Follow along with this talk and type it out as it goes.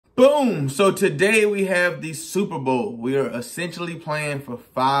Boom! So today we have the Super Bowl. We are essentially playing for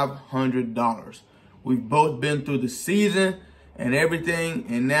 $500. We've both been through the season and everything,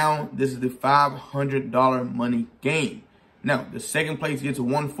 and now this is the $500 money game. Now, the second place gets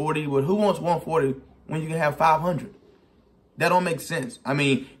 140, but who wants 140 when you can have 500? That don't make sense. I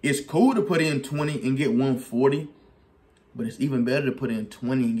mean, it's cool to put in 20 and get 140, but it's even better to put in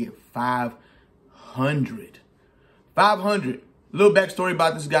 20 and get 500. 500. Little backstory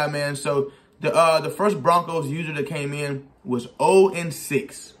about this guy, man. So the first Broncos user that came in was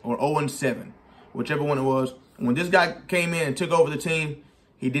 0-6 or 0-7, whichever one it was. When this guy came in and took over the team,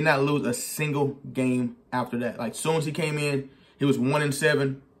 he did not lose a single game after that. Like, as soon as he came in, he was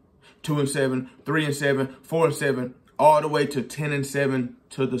 1-7, 2-7, 3-7, 4-7, all the way to 10-7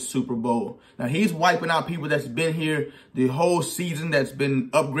 to the Super Bowl. Now, he's wiping out people that's been here the whole season, that's been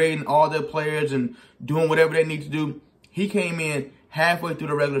upgrading all their players and doing whatever they need to do. He came in halfway through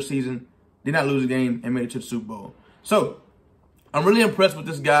the regular season, did not lose a game, and made it to the Super Bowl. So, I'm really impressed with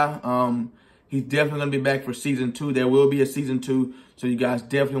this guy. He's definitely going to be back for Season 2. There will be a Season 2, so you guys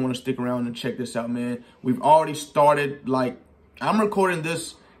definitely want to stick around and check this out, man. We've already started, like, I'm recording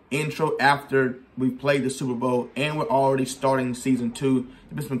this intro after we played the Super Bowl, and we're already starting Season 2.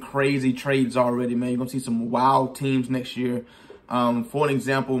 There's been some crazy trades already, man. You're going to see some wild teams next year. For an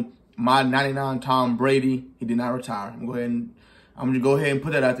example, my 99 Tom Brady, he did not retire. I'm going to go ahead and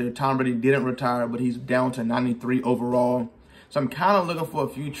put that out there. Tom Brady didn't retire, but he's down to 93 overall. So I'm kind of looking for a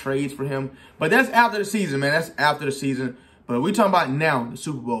few trades for him. But that's after the season, man. That's after the season. But we're talking about now, the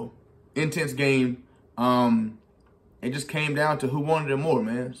Super Bowl. Intense game. It just came down to who wanted it more,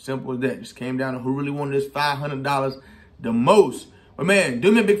 man. Simple as that. Just came down to who really wanted this $500 the most. But, man,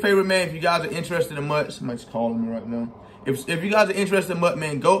 do me a big favor, man. If you guys are interested in MUT, somebody's calling me right now. If you guys are interested in MUT,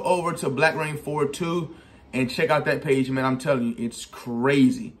 man, go over to BlackRain42 and check out that page, man. I'm telling you, it's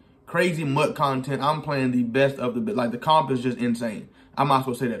crazy. Crazy MUT content. I'm playing the best of the bit. Like, the comp is just insane. I might as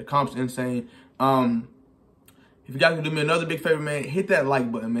well say that. The comp's insane. If you guys can do me another big favor, man, hit that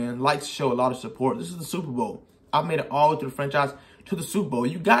like button, man. Likes show a lot of support. This is the Super Bowl. I've made it all through the franchise to the Super Bowl.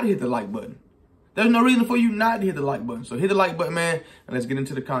 You got to hit the like button. There's no reason for you not to hit the like button. So hit the like button, man, and let's get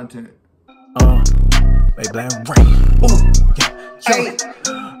into the content. Hey, Black Rain. Ooh, yeah. Hey,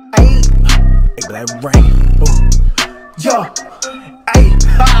 hey, hey, Black Rain. Ooh, yo, hey,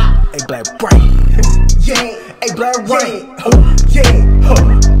 ha, hey, Black Rain. Yeah, hey, Black Rain. Ooh, yeah.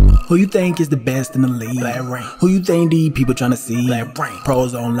 Who you think is the best in the league? Black Rain. Who you think these people tryna see? Black Rain.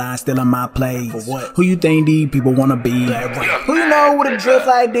 Pros online still on my place. For what? Who you think these people wanna be? Black Rain. Who you know with a drift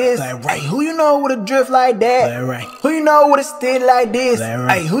like this? Black Rain. Who you know with a drift like that? Black Rain. Who you know with a stick like this? Black Rain.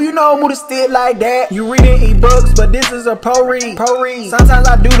 Hey, who you know with a stick like that? You reading ebooks, but this is a pro read. Pro read. Sometimes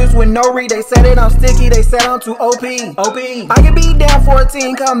I do this with no read. They said it I'm sticky, they said I'm too OP. OP. I can be down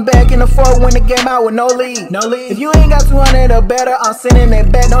 14, come back in the fourth, win the game out with no lead. No lead. If you ain't got 200 or better, I'm sending it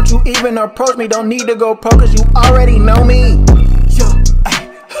back. Don't you even approach me, don't need to go pro, cause you already know me. Yo, hey,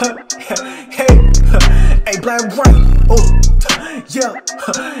 Black Rain. Oh, yeah,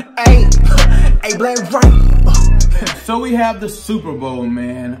 hey, Black Rain. So we have the Super Bowl,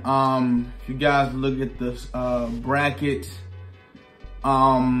 man. If you guys look at this bracket,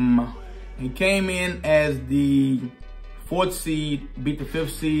 he came in as the 4th seed, beat the 5th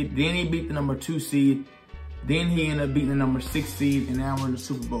seed, then he beat the number 2 seed, then he ended up beating the number 6 seed, and now we're in the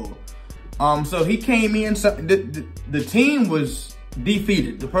Super Bowl. So he came in, so the team was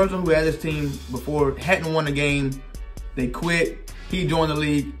defeated. The person who had this team before hadn't won a game. They quit. He joined the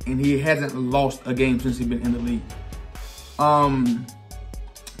league, and he hasn't lost a game since he's been in the league. I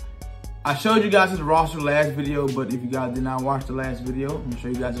showed you guys his roster last video, but if you guys did not watch the last video, I'm gonna show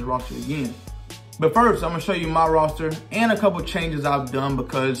you guys his roster again. But first, I'm gonna show you my roster and a couple changes I've done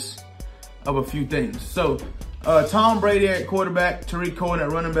because of a few things. So, Tom Brady at quarterback, Tariq Cohen at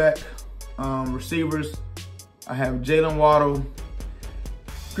running back. Receivers, I have Jalen Waddle,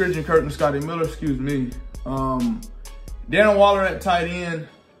 Christian Kirk, and Scotty Miller, excuse me. Darren Waller at tight end.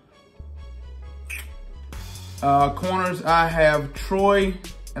 Corners, I have Troy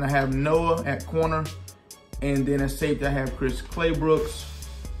and I have Noah at corner. And then at safety, I have Chris Claybrooks.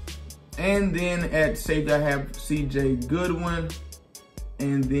 And then at safety, I have CJ Goodwin.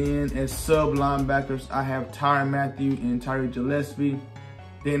 And then as sub linebackers, I have Tyrann Mathieu and Tyree Gillespie.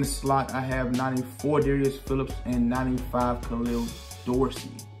 Then in the slot, I have 94 Darius Phillips and 95 Khalil Dorsey.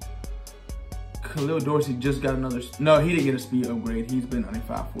 Khalil Dorsey just got another, no, he didn't get a speed upgrade. He's been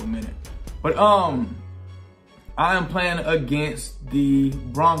 95 for a minute. But I am playing against the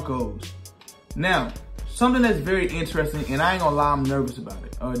Broncos. Now, something that's very interesting, and I ain't gonna lie, I'm nervous about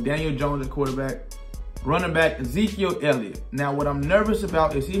it. Daniel Jones at quarterback, Running back, Ezekiel Elliott. Now, what I'm nervous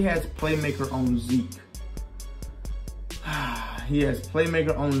about is he has playmaker on Zeke. He has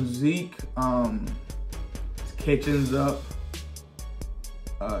playmaker on Zeke. His catching's up.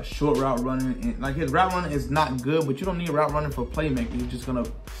 Short route running. And, like, his route running is not good, but you don't need route running for playmaker. He's just going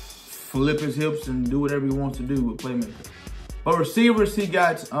to flip his hips and do whatever he wants to do with playmaker. But receivers, he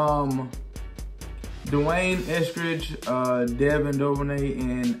got Dwayne Eskridge, Devin Duvernay,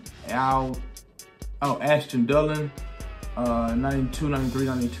 and Ashton Dulin. 92, 93,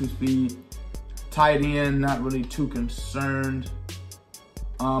 92 speed. Tight end, not really too concerned.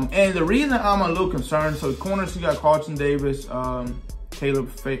 And the reason I'm a little concerned, so corners, you got Carlton Davis,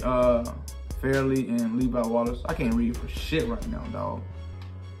 Caleb Fairley, and Levi Wallace. I can't read for shit right now, dog.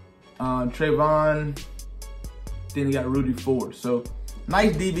 Trayvon, then you got Rudy Ford. So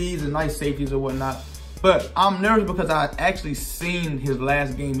nice DBs and nice safeties and whatnot. But I'm nervous because I actually seen his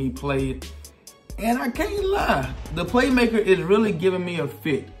last game he played. And I can't lie, the playmaker is really giving me a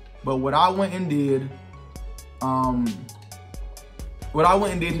fit. But what I went and did, to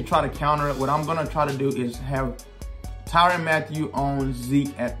try to counter it, what I'm gonna try to do is have Tyrann Mathieu on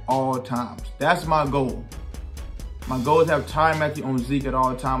Zeke at all times. That's my goal. My goal is to have Tyrann Mathieu on Zeke at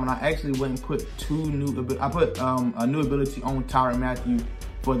all times, and I actually went and put a new ability on Tyrann Mathieu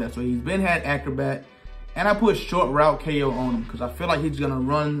for that. So he's been had acrobat, and I put short route KO on him because I feel like he's gonna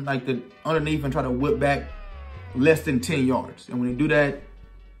run like the underneath and try to whip back less than 10 yards. And when he do that,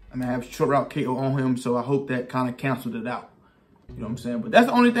 I'm gonna have short route KO on him. So I hope that kind of canceled it out. You know what I'm saying? But that's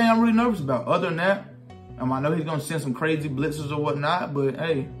the only thing I'm really nervous about. Other than that, I know he's gonna send some crazy blitzes or whatnot, but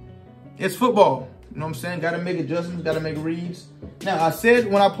hey, it's football. You know what I'm saying? Gotta make adjustments, gotta make reads. Now, I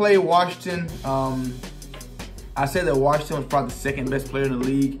said when I played Washington, I said that Washington was probably the second best player in the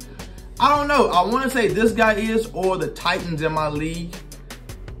league. I don't know. I want to say this guy is, or the Titans in my league.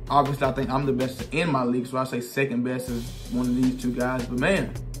 Obviously, I think I'm the best in my league, so I say second best is one of these two guys. But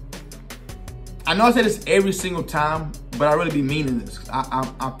man, I know I say this every single time, but I really be meaning this.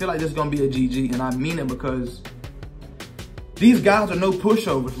 I feel like this is going to be a GG, and I mean it because these guys are no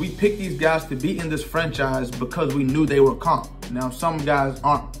pushovers. We picked these guys to be in this franchise because we knew they were comp. Now, some guys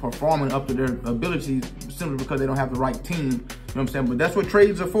aren't performing up to their abilities simply because they don't have the right team. You know what I'm saying? But that's what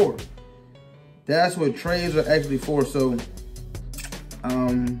trades are for. That's what trades are actually for. So,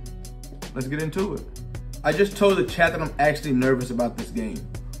 let's get into it. I just told the chat that I'm actually nervous about this game.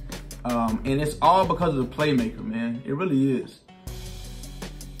 And it's all because of the playmaker, man. It really is.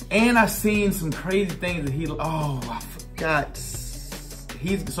 And I seen some crazy things that I forgot.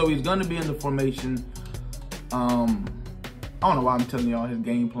 He's gonna be in the formation. I don't know why I'm telling y'all his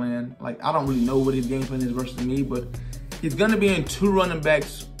game plan. Like, I don't really know what his game plan is versus me, but he's gonna be in 2 running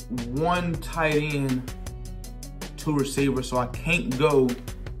backs, 1 tight end, 2 receivers. So I can't go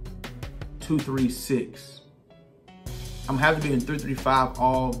 2-3-6. I'm gonna have to be in 3-3-5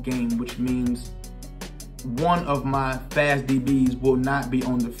 all game, which means one of my fast DBs will not be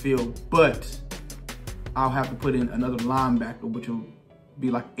on the field, but I'll have to put in another linebacker, which will be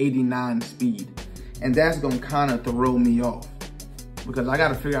like 89 speed. And that's gonna kind of throw me off because I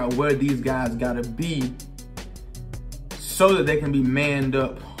gotta figure out where these guys gotta be so that they can be manned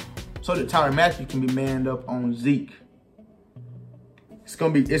up, so that Tyrann Mathieu can be manned up on Zeke. It's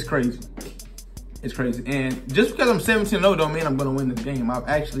crazy. It's crazy. And just because I'm 17-0 don't mean I'm gonna win this game. I've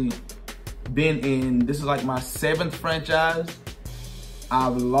actually been in, this is like my 7th franchise.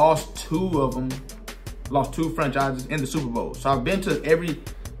 I've lost 2 of them. Lost 2 franchises in the Super Bowl. So I've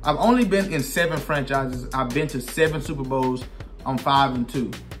only been in 7 franchises. I've been to 7 Super Bowls. I'm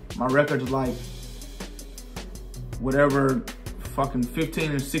 5-2. My record is like whatever fucking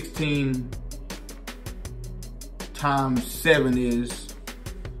 15 and 16 times 7 is,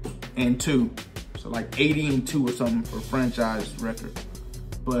 and 2. So like 80-2 or something for franchise record.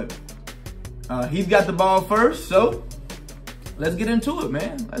 But he's got the ball first, so let's get into it,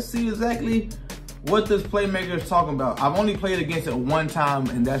 man. Let's see exactly what this playmaker is talking about. I've only played against it 1 time,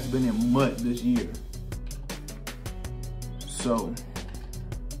 and that's been in MUT this year. So,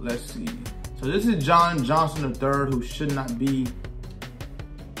 let's see. So this is John Johnson III, who should not be.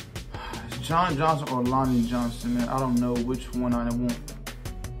 It's John Johnson or Lonnie Johnson, man. I don't know which one I want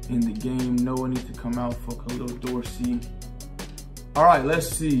in the game. Noah needs to come out for Khalil Dorsey. All right, let's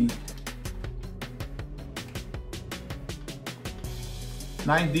see.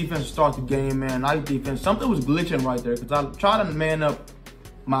 Nice defense to start the game, man. Nice defense. Something was glitching right there because I tried to man up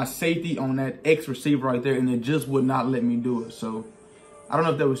my safety on that X receiver right there, and it just would not let me do it. So I don't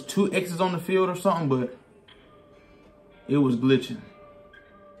know if there was 2 X's on the field or something, but it was glitching.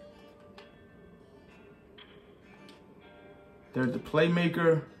 There's the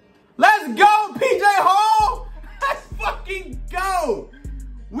playmaker. Let's go, PJ Hart!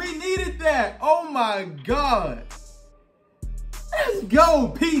 that. Oh my God. Let's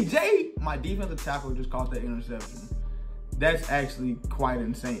go, PJ. My defensive tackle just caught that interception. That's actually quite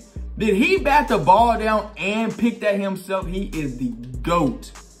insane. Did he bat the ball down and pick that himself? He is the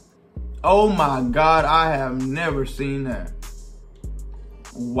GOAT. Oh my God, I have never seen that.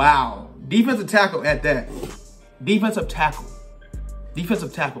 Wow. Defensive tackle at that. Defensive tackle.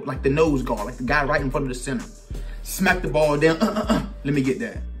 Defensive tackle, like the nose guard, like the guy right in front of the center. Smack the ball down. Let me get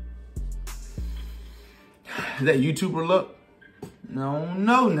that. Is that YouTuber luck? No,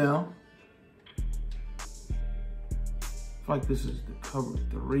 no. I feel like this is the cover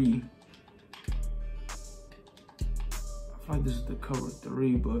 3. I feel like this is the cover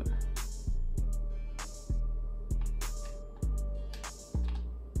 3, but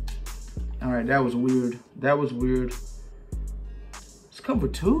all right, that was weird. That was weird. It's cover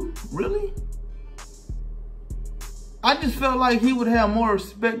 2? Really? I just felt like he would have more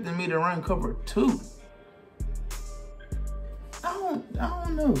respect than me to run cover 2. I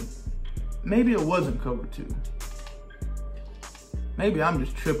don't know. Maybe it wasn't cover 2. Maybe I'm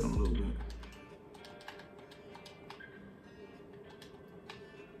just tripping a little bit.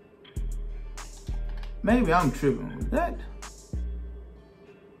 Maybe I'm tripping with that.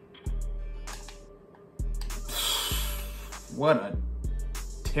 What a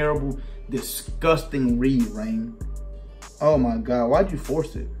terrible, disgusting read, Rain. Oh my God, why'd you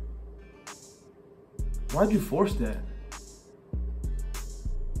force it? Why'd you force that?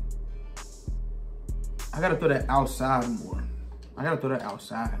 I gotta throw that outside more. I gotta throw that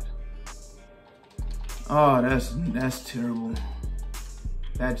outside. Oh, that's terrible.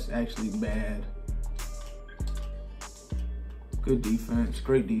 That's actually bad. Good defense,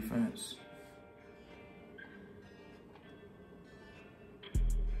 great defense.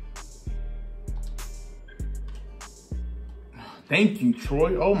 Thank you,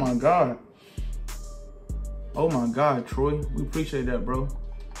 Troy. Oh my God. Oh my God, Troy. We appreciate that, bro.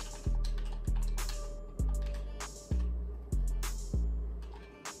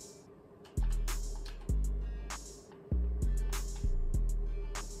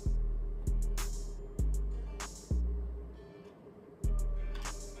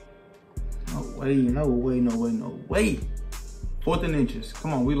 No way. 4th and inches.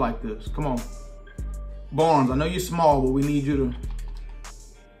 Come on, we like this. Come on. Barnes, I know you're small, but we need you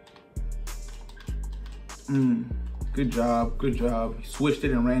to. Good job, good job. He switched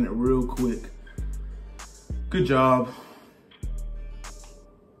it and ran it real quick. Good job.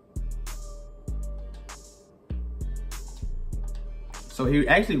 So he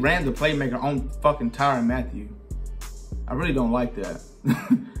actually ran the playmaker on fucking Tyrann Mathieu. I really don't like that.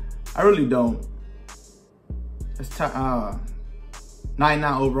 I really don't. It's 99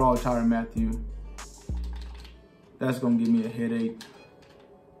 overall Tyrann Mathieu. That's gonna give me a headache.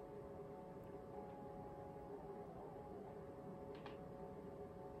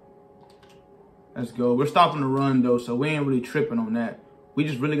 Let's go. We're stopping the run though, so we ain't really tripping on that. We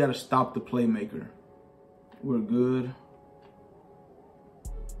just really gotta stop the playmaker. We're good.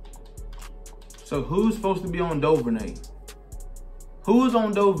 So who's supposed to be on Duvernay? Who's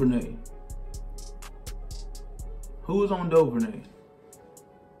on Duvernay? Who's on Duvernay?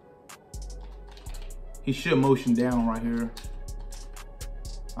 He should motion down right here.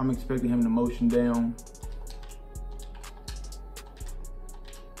 I'm expecting him to motion down.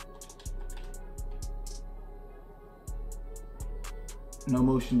 No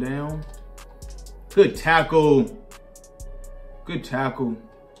motion down. Good tackle. Good tackle.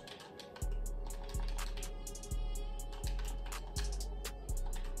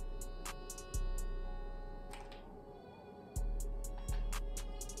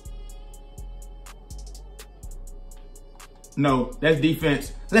 No, that's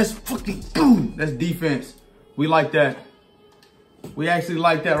defense. Let's fucking go. That's defense. We like that. We actually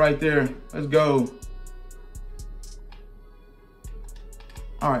like that right there. Let's go.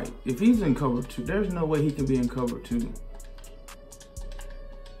 All right, if he's in cover 2, there's no way he can be in cover 2.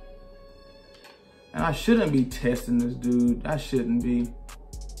 And I shouldn't be testing this dude. I shouldn't be.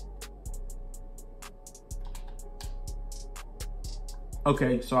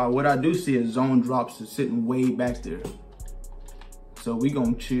 Okay, so what I do see is zone drops is sitting way back there. So we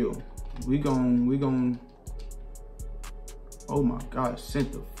gonna chill. We gonna, oh my God,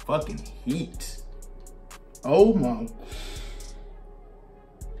 sent the fucking heat. Oh my.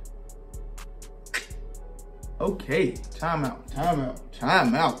 Okay,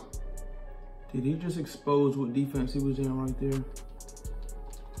 timeout. Did he just expose what defense he was in right there?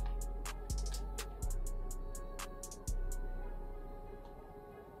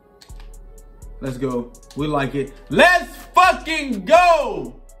 Let's go. We like it. Let's fucking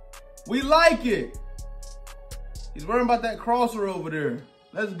go. We like it. He's worrying about that crosser over there.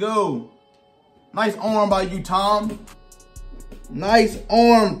 Let's go. Nice arm by you, Tom. Nice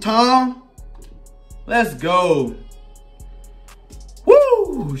arm, Tom. Let's go.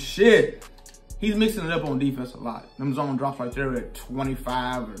 Woo, shit. He's mixing it up on defense a lot. Them zone drops right there at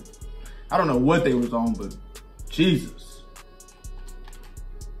 25 or I don't know what they was on, but Jesus.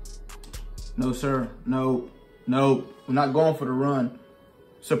 No, sir. No, no. We're not going for the run.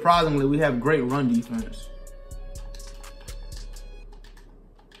 Surprisingly, we have great run defense.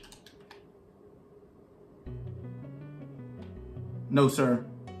 No, sir.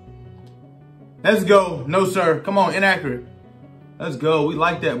 Let's go. No, sir. Come on, inaccurate. Let's go. We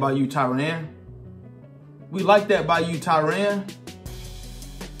like that by you, Tyran. We like that by you, Tyran.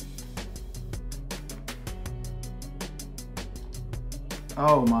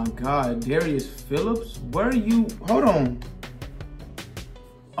 Oh my God, Darius Phillips? Where are you? Hold on.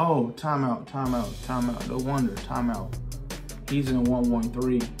 Oh, timeout, timeout, timeout. No wonder, timeout. He's in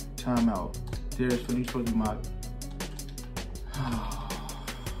 1-1-3. Timeout. Darius Phillips, you're supposed to be my...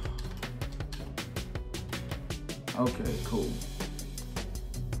 Okay, cool.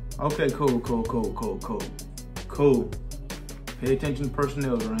 Okay, cool. Cool. Pay attention to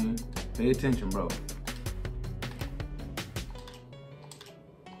personnel, Rain. Pay attention, bro.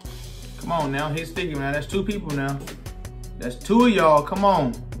 Come on now, hit sticky, man. That's 2 people now. That's 2 of y'all. Come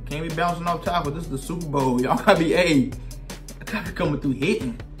on. Can't be bouncing off top, but this is the Super Bowl. Y'all gotta be I gotta be coming through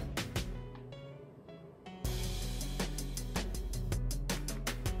hitting.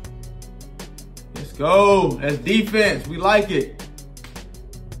 Let's go. That's defense. We like it.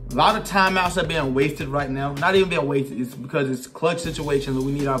 A lot of timeouts are being wasted right now. Not even being wasted. It's because it's clutch situations and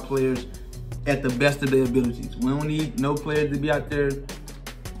we need our players at the best of their abilities. We don't need no players to be out there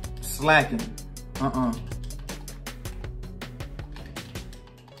slacking.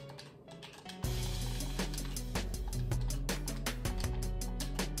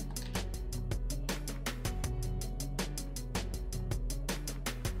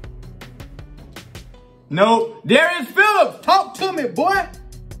 No, Darius Phillips, talk to me, boy.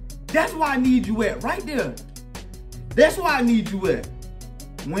 That's why I need you at, right there. That's why I need you at.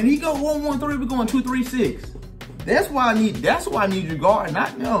 When he go 1-1-3, we're going 2-3-6. That's why I need your guard.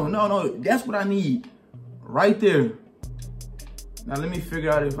 No. That's what I need. Right there. Now let me figure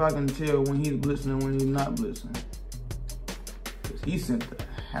out if I can tell when he's blitzing and when he's not blitzing. Because he sent the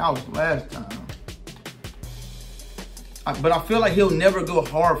house last time. But I feel like he'll never go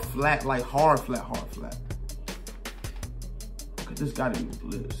hard flat, like hard flat. Because this gotta be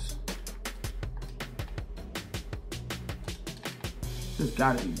blitz. This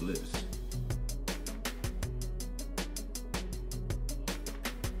gotta be blitz.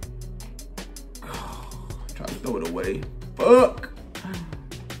 Try to throw it away. Fuck.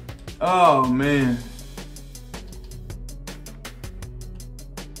 Oh man.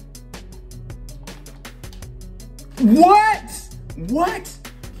 What?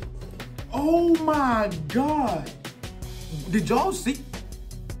 Oh my God. Did y'all see?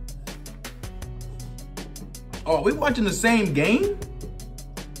 Oh, are we watching the same game?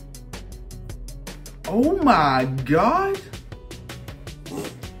 Oh my God.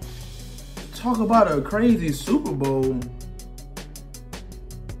 Talk about a crazy Super Bowl.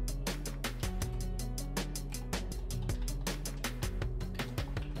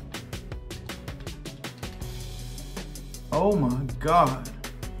 Oh my God.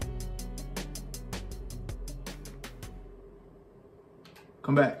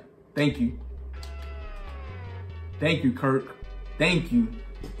 Come back. Thank you. Thank you, Kirk. Thank you.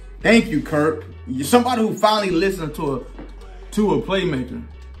 Thank you, Kirk. You're somebody who finally listened to a playmaker.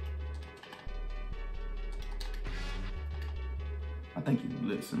 I think you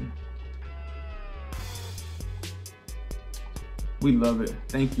listen. We love it.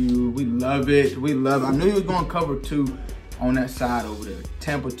 Thank you. We love it. We love it. I knew you were going to cover 2 on that side over there.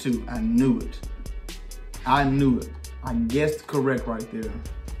 Tampa 2. I knew it. I knew it. I guessed correct right there.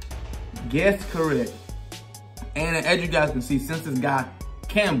 Guessed correct. And as you guys can see, since this guy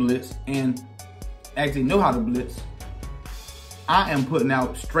can blitz and actually know how to blitz, I am putting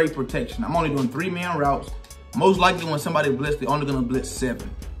out straight protection. I'm only doing 3-man routes. Most likely when somebody blitz, they're only gonna blitz 7.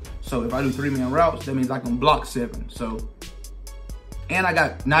 So if I do 3-man routes, that means I can block 7. So, and I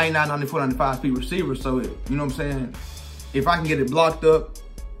got 99, 94, 95 speed receivers. So, you know what I'm saying? If I can get it blocked up,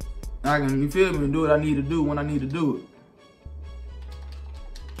 I can, you feel me, do what I need to do when I need to do it.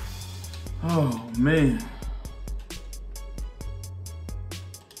 Oh man.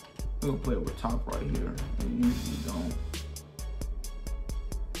 We're gonna play over top right here. We usually don't.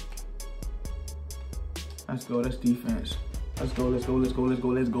 Let's go, that's defense. Let's go, let's go, let's go, let's go,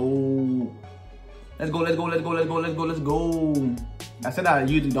 let's go. Let's go, let's go, let's go, let's go, let's go, let's go. I said I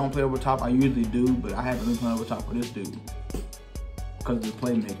usually don't play over top. I usually do, but I haven't been playing over top for this dude. Because of the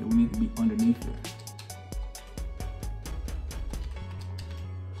playmaker. We need to be underneath it.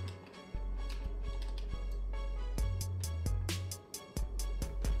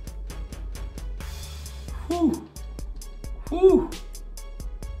 Whew. Whew.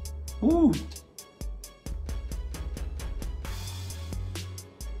 Whew.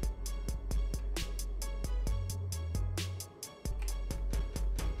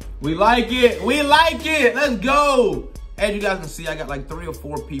 We like it. We like it. Let's go. As you guys can see, I got like 3 or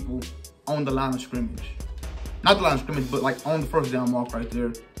 4 people on the line of scrimmage. Not the line of scrimmage, but like on the first down mark right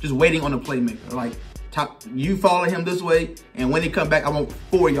there. Just waiting on the playmaker. Like, you follow him this way, and when he come back, I want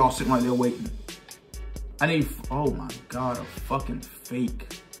 4 of y'all sitting right there waiting. I need, oh my God, a fucking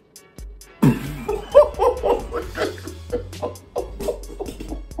fake.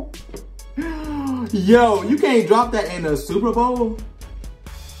 Yo, you can't drop that in a Super Bowl?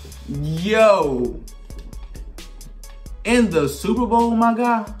 Yo, in the Super Bowl, my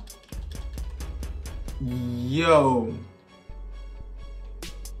guy. Yo,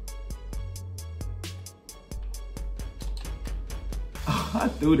 I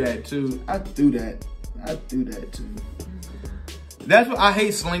threw that too. I threw that too. That's what I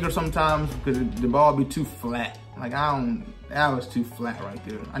hate slinger sometimes, because the ball be too flat. Like that was too flat right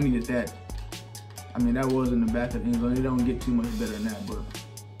there. I needed that. I mean, that was in the back of the end zone. It don't get too much better than that, but.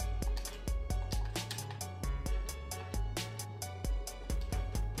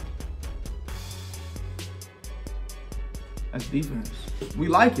 That's defense. We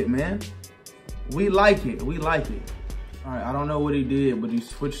like it, man. We like it. We like it. All right, I don't know what he did, but he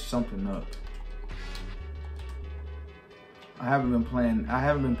switched something up. I haven't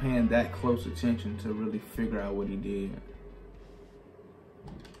been paying that close attention to really figure out what he did.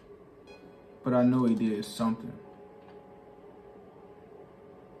 But I know he did something.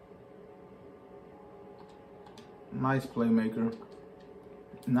 Nice playmaker.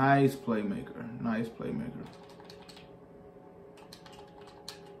 Nice playmaker. Nice playmaker.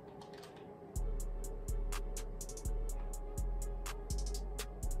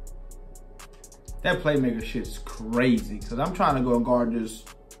 That playmaker shit's crazy, because I'm trying to go guard this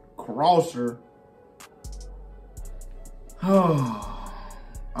crosser. Oh,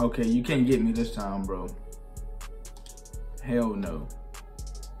 okay, you can't get me this time, bro. Hell no.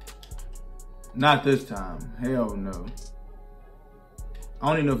 Not this time. Hell no. I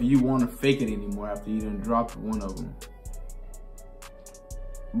don't even know if you want to fake it anymore after you done dropped one of them.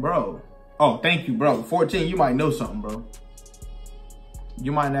 Bro. Oh, thank you, bro. 14, you might know something, bro.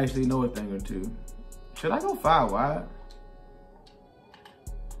 You might actually know a thing or two. Should I go 5 wide?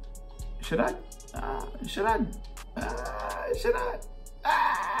 Should I?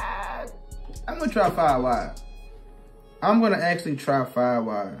 I'm gonna try 5 wide. I'm gonna actually try 5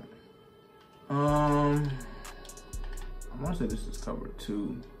 wide. I wanna say this is cover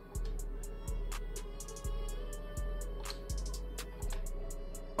 2.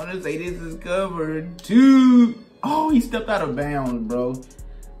 I wanna say this is cover 2. Oh, he stepped out of bounds, bro.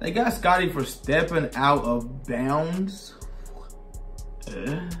 They got Scotty for stepping out of bounds.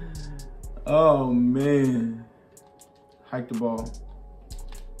 Oh, man. Hike the ball.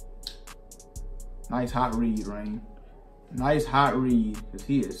 Nice hot read, Rain. Nice hot read, because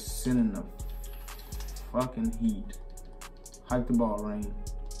he is sending the fucking heat. Hike the ball, Rain.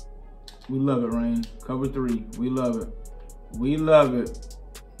 We love it, Rain. Cover 3. We love it. We love it.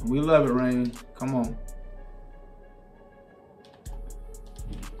 We love it, Rain. Come on.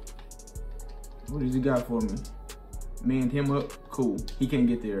 What does he got for me? Manned him up. Cool. He can't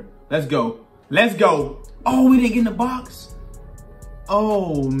get there. Let's go. Let's go. Oh, we didn't get in the box.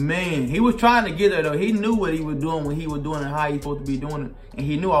 Oh, man. He was trying to get there, though. He knew what he was doing when he was doing it, how he was supposed to be doing it. And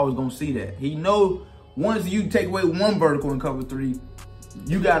he knew I was going to see that. He know once you take away one vertical in cover 3,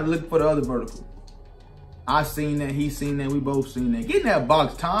 you got to look for the other vertical. I seen that. He seen that. We both seen that. Get in that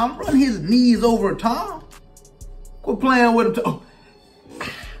box, Tom. Run his knees over, Tom. Quit playing with him. Oh.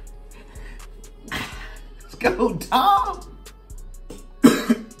 Go, Tom.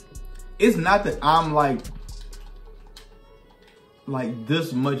 It's not that I'm like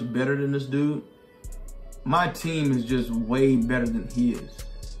this much better than this dude. My team is just way better than his.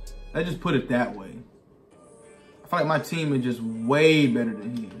 Let's just put it that way. I feel like my team is just way better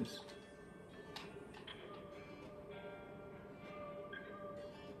than his.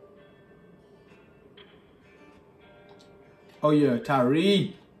 Oh yeah,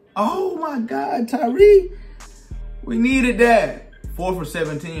 Tyree. Oh my God, Tyree. We needed that. 4 for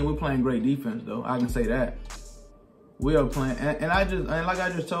 17. We're playing great defense, though. I can say that. We are playing, and like I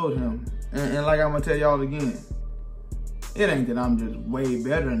just told him, and like I'm gonna tell y'all again, it ain't that I'm just way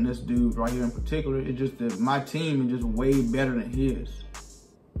better than this dude right here in particular. It's just that my team is just way better than his.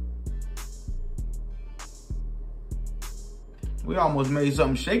 We almost made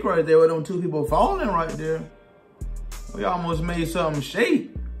something shake right there with them two people falling right there. We almost made something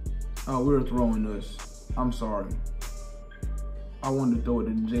shake. Oh, we were throwing this. I'm sorry. I wanted to throw it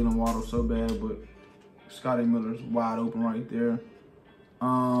to Jalen Waddle so bad, but Scotty Miller's wide open right there.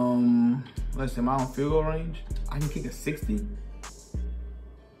 Let's see, am I on field goal range? I can kick a 60.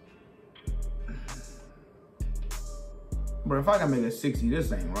 But if I can make a 60,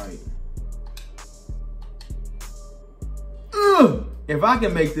 this ain't right. If I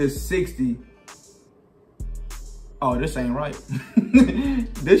can make this 60, oh, this ain't right.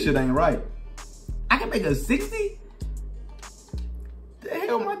 This shit ain't right. I can make a 60? The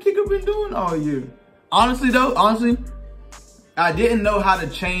hell my kicker been doing all year? Honestly though, I didn't know how to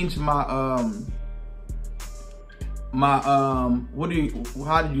change my what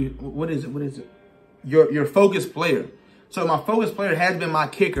is it? Your focus player. So my focus player has been my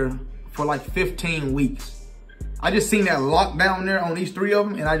kicker for like 15 weeks. I just seen that lockdown there on these 3 of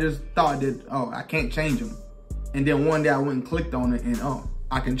them, and I just thought that, oh, I can't change them. And then one day I went and clicked on it, and oh,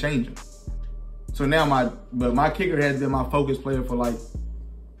 I can change them. So now my kicker has been my focus player for like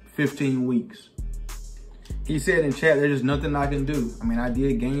 15 weeks. He said in chat, there's just nothing I can do. I mean, I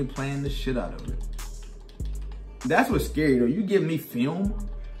did game plan the shit out of it. That's what's scary though. You give me film,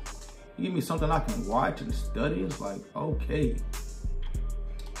 you give me something I can watch and study. It's like, okay.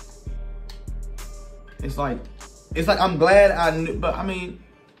 It's like I'm glad I knew, but I mean,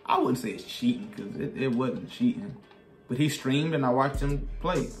 I wouldn't say it's cheating because it wasn't cheating. But he streamed and I watched him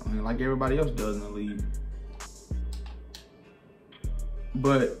play. I mean, like everybody else does in the league.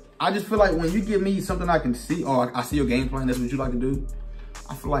 But I just feel like when you give me something I can see, or I see your game plan, that's what you like to do,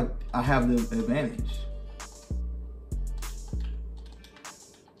 I feel like I have the advantage.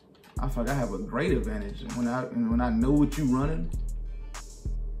 I feel like I have a great advantage. And when I know what you're running,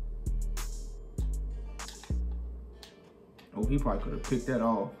 oh, he probably could have picked that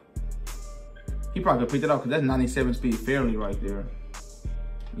off. He probably could have picked that off because that's 97 speed fairly right there.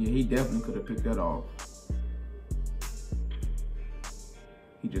 Yeah, he definitely could have picked that off.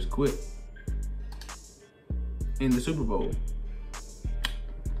 He just quit in the Super Bowl.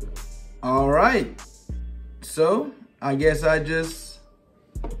 All right. So I guess I just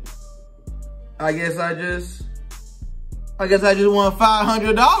won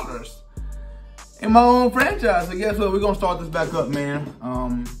 $500 in my own franchise. So guess what? We're gonna start this back up, man.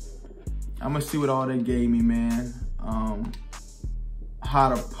 I'm gonna see what all they gave me, man.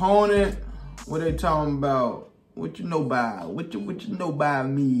 Hot opponent. What they talking about? What you know about? What you know about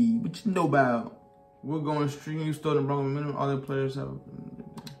me? What you know about? We're going stream. You started wrong minimum. Other players have.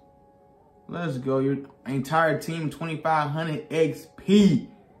 Let's go. Your entire team 2,500 XP.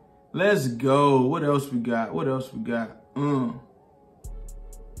 Let's go. What else we got? What else we got?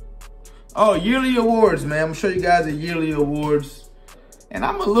 Oh, yearly awards, man. I'm gonna show you guys the yearly awards. And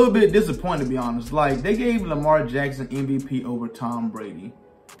I'm a little bit disappointed, to be honest. Like, they gave Lamar Jackson MVP over Tom Brady.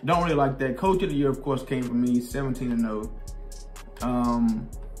 Don't really like that. Coach of the year, of course, came from me, 17-0.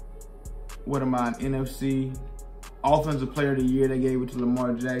 What am I, NFC? Offensive player of the year, they gave it to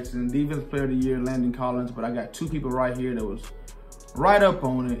Lamar Jackson. Defensive player of the year, Landon Collins. But I got 2 people right here that was right up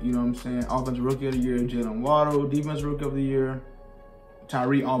on it. You know what I'm saying? Offensive rookie of the year, Jalen Waddle. Defensive rookie of the year,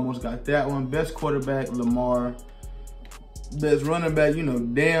 Tyree almost got that one. Best quarterback, Lamar. Best running back, you know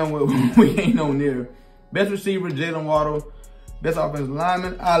damn well we ain't on there. Best receiver, Jalen Waddle. Best offensive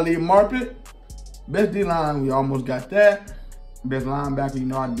lineman, Ali Marpet. Best D-line, we almost got that. Best linebacker, you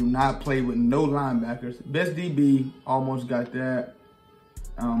know I do not play with no linebackers. Best DB, almost got that.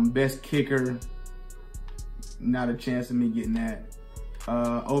 Best kicker, not a chance of me getting that.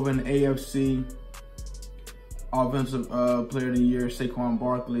 Over in the AFC, offensive player of the year, Saquon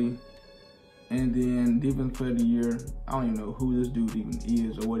Barkley. And then defensive player of the year, I don't even know who this dude even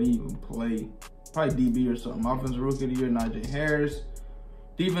is or what he even play. Probably DB or something. Offensive rookie of the year, Najee Harris.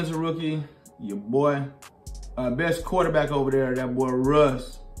 Defensive rookie, your boy. Best quarterback over there, that boy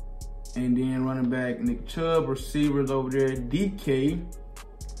Russ. And then running back, Nick Chubb. Receivers over there, DK.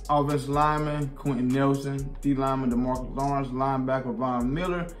 Offensive lineman, Quentin Nelson. D lineman, DeMarcus Lawrence. Linebacker, Von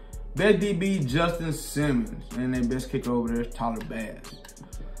Miller. Best DB, Justin Simmons. And then best kicker over there is Tyler Bass.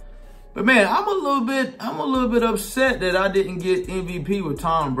 But man, I'm a little bit upset that I didn't get MVP with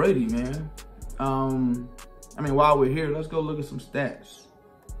Tom Brady, man. I mean, while we're here, let's go look at some stats.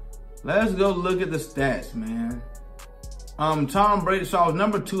 Let's go look at the stats, man. Tom Brady, so I was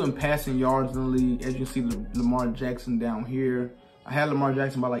number 2 in passing yards in the league. As you can see, Lamar Jackson down here. I had Lamar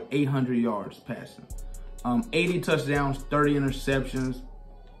Jackson by like 800 yards passing. 80 touchdowns, 30 interceptions.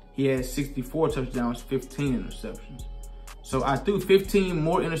 He had 64 touchdowns, 15 interceptions. So I threw 15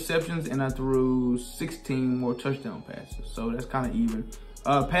 more interceptions and I threw 16 more touchdown passes. So that's kind of even.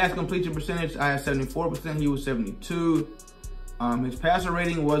 Pass completion percentage, I had 74%, he was 72. His passer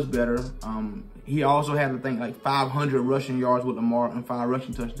rating was better. He also had, I think, like 500 rushing yards with Lamar and 5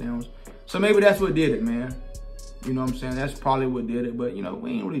 rushing touchdowns. So maybe that's what did it, man. You know what I'm saying? That's probably what did it. But, you know,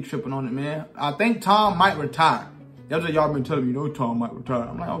 we ain't really tripping on it, man. I think Tom might retire. That's what y'all been telling me, you know, Tom might retire.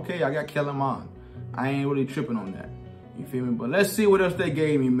 I'm like, okay, I got Kellen Mond. I ain't really tripping on that. You feel me? But let's see what else they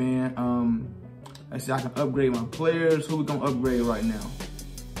gave me, man. Let's see, I can upgrade my players. Who we gonna upgrade right now?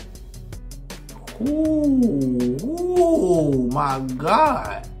 Ooh, my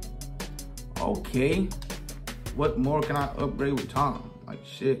God. Okay. What more can I upgrade with Tom? Like,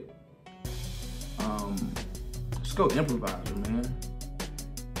 shit. Let's go improviser, man.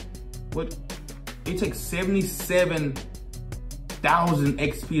 What? It takes 77,000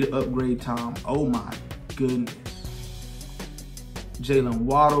 XP to upgrade Tom. Oh my goodness. Jalen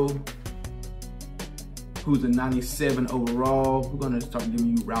Waddle, who's a 97 overall. We're gonna start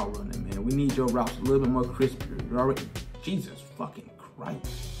giving you route running, man. We need your routes a little bit more crispier. You're already, Jesus fucking Christ.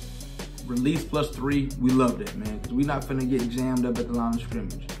 Release +3, we love that, man. Cause we're not finna get jammed up at the line of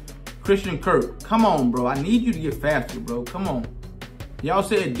scrimmage. Christian Kirk, come on, bro. I need you to get faster, bro. Come on. Y'all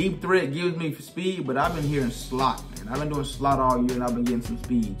said deep threat gives me speed, but I've been hearing slot, man. I've been doing slot all year and I've been getting some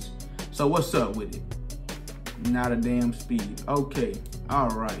speeds. So what's up with it? Not a damn speed. Okay, all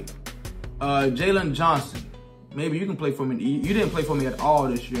right. Jalen Johnson, maybe you can play for me. You didn't play for me at all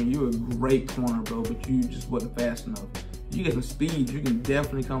this year, and you're a great corner, bro, but you just wasn't fast enough. You get some speed, you can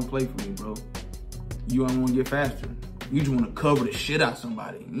definitely come play for me, bro. You don't want to get faster. You just want to cover the shit out of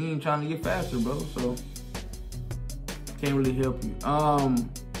somebody. You ain't trying to get faster, bro, so can't really help you.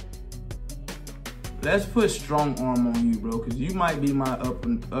 Let's put strong arm on you, bro, because you might be my up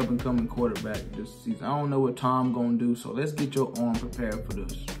and coming quarterback this season. I don't know what Tom gonna do, so let's get your arm prepared for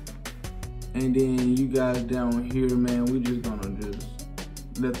this. And then you guys down here, man, we just gonna just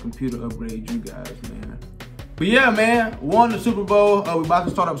let the computer upgrade you guys, man. But yeah, man, won the Super Bowl. We're about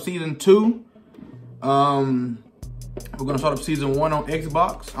to start up season 2. We're gonna start up season 1 on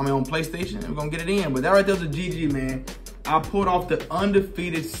Xbox. I mean, on PlayStation. We're gonna get it in. But that right there's a GG, man. I pulled off the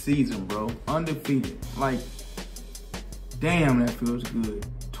undefeated season, bro. Undefeated. Like, damn, that feels good.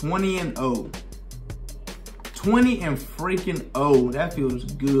 20-0. 20 and freaking 0. That feels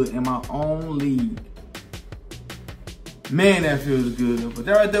good in my own league. Man, that feels good. But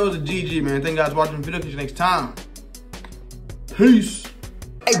that right there was a GG, man. Thank you guys for watching the video. Catch you next time. Peace.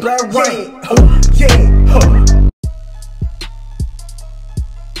 Hey, Black Rain. Oh, yeah. Huh.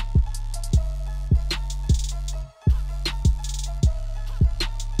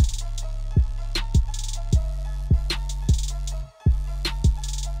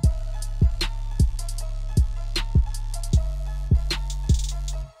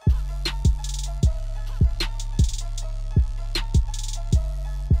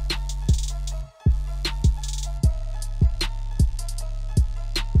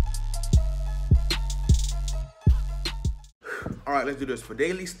 All right, let's do this. For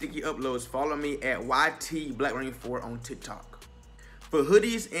daily sticky uploads, follow me at YTBlackRain4 on TikTok. For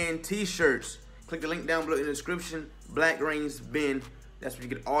hoodies and t-shirts, click the link down below in the description. Black Rain's bin. That's where you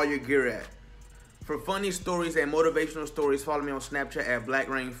get all your gear at. For funny stories and motivational stories, follow me on Snapchat at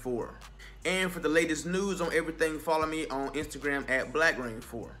BlackRain4. And for the latest news on everything, follow me on Instagram at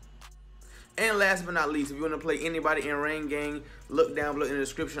BlackRain4. And last but not least, if you want to play anybody in Rain Gang, look down below in the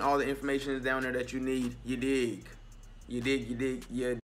description. All the information is down there that you need. You dig? You dig, you dig, you